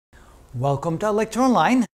Welcome to Lecture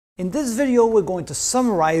Online. In this video, we're going to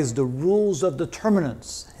summarize the rules of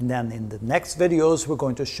determinants. And then in the next videos, we're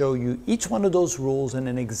going to show you each one of those rules and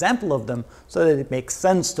an example of them so that it makes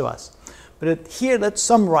sense to us. But here, let's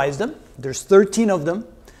summarize them. There's 13 of them.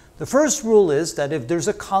 The first rule is that if there's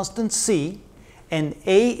a constant C and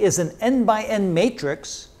A is an n by n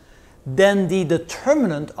matrix, then the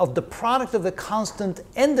determinant of the product of the constant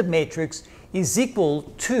and the matrix is equal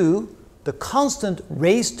to the constant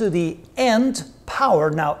raised to the nth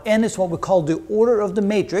power. Now, n is what we call the order of the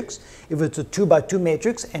matrix. If it's a 2 by 2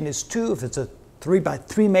 matrix, n is 2. If it's a 3 by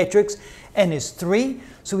 3 matrix, n is 3.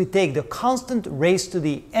 So we take the constant raised to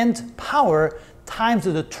the nth power times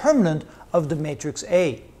the determinant of the matrix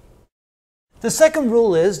A. The second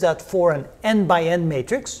rule is that for an n by n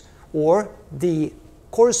matrix, or the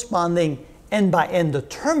corresponding n by n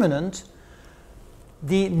determinant,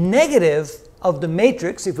 the negative of the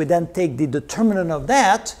matrix, if we then take the determinant of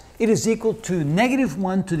that, it is equal to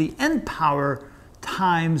 -1 to the n power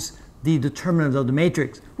times the determinant of the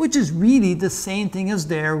matrix, which is really the same thing as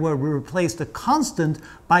there where we replace the constant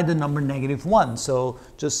by the number -1. So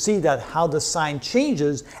just see that how the sign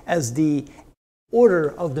changes as the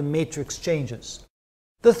order of the matrix changes.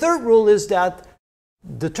 The third rule is that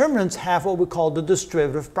determinants have what we call the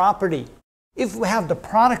distributive property. If we have the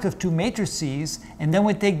product of two matrices and then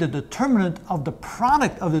we take the determinant of the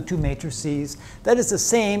product of the two matrices, that is the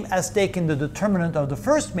same as taking the determinant of the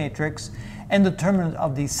first matrix and the determinant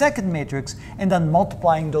of the second matrix and then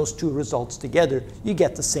multiplying those two results together. You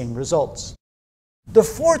get the same results. The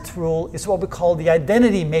fourth rule is what we call the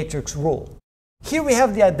identity matrix rule. Here we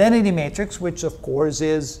have the identity matrix, which of course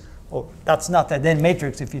is, that's not the identity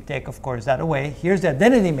matrix if you take, of course, that away. Here's the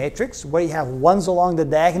identity matrix, where you have ones along the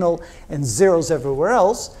diagonal and zeros everywhere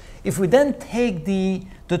else. If we then take the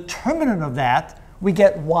determinant of that, we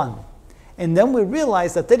get 1. And then we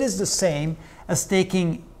realize that that is the same as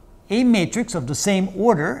taking a matrix of the same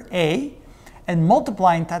order, A, and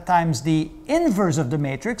multiplying that times the inverse of the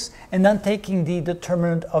matrix, and then taking the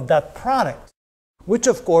determinant of that product, which,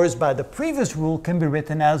 of course, by the previous rule can be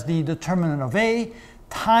written as the determinant of A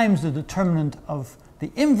times the determinant of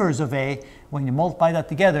the inverse of A. When you multiply that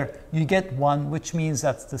together, you get 1, which means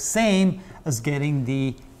that's the same as getting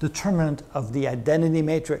the determinant of the identity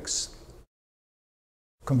matrix.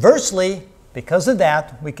 Conversely, because of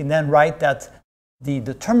that, we can then write that the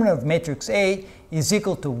determinant of matrix A is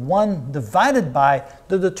equal to 1 divided by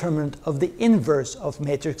the determinant of the inverse of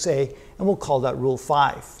matrix A, and we'll call that rule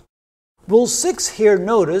 5. Rule 6 here,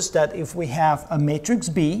 notice that if we have a matrix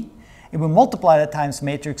B, and we multiply that times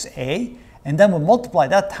matrix A, and then we multiply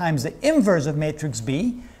that times the inverse of matrix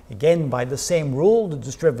B, again by the same rule, the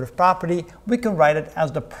distributive property, we can write it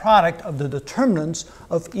as the product of the determinants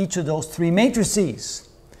of each of those three matrices.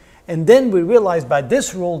 And then we realize by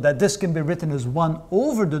this rule that this can be written as 1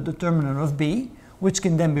 over the determinant of B, which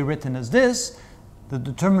can then be written as this. The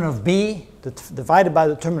determinant of B divided by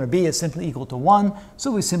the determinant of B is simply equal to 1,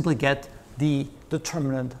 so we simply get the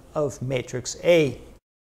determinant of matrix A.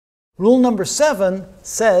 Rule number 7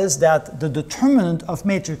 says that the determinant of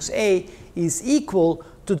matrix A is equal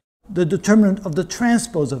to the determinant of the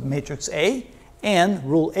transpose of matrix A. And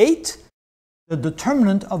rule 8, the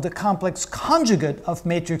determinant of the complex conjugate of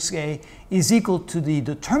matrix A is equal to the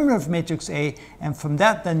determinant of matrix A, and from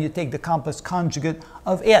that then you take the complex conjugate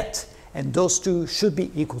of it, and those two should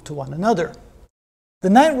be equal to one another. The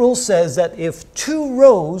ninth rule says that if two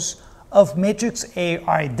rows of matrix A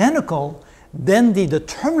are identical, then the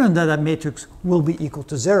determinant of that matrix will be equal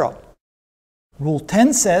to 0. Rule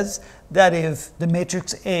 10 says that if the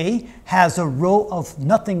matrix A has a row of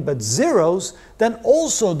nothing but zeros, then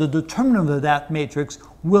also the determinant of that matrix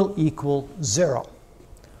will equal 0.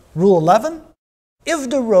 Rule 11, if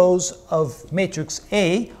the rows of matrix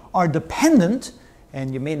A are dependent,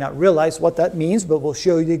 and you may not realize what that means, but we'll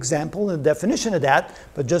show you the example and the definition of that.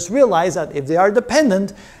 But just realize that if they are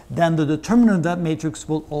dependent, then the determinant of that matrix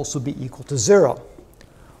will also be equal to 0.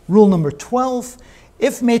 Rule number 12,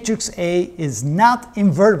 if matrix A is not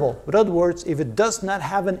invertible, in other words, if it does not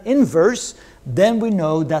have an inverse, then we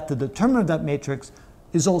know that the determinant of that matrix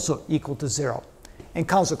is also equal to 0. And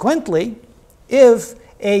consequently, if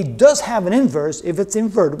A does have an inverse, if it's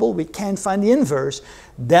invertible, we can't find the inverse,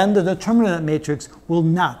 then the determinant of that matrix will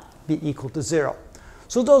not be equal to 0.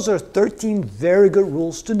 So those are 13 very good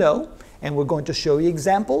rules to know, and we're going to show you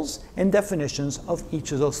examples and definitions of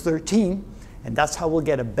each of those 13, and that's how we'll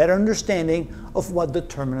get a better understanding of what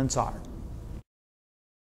determinants are.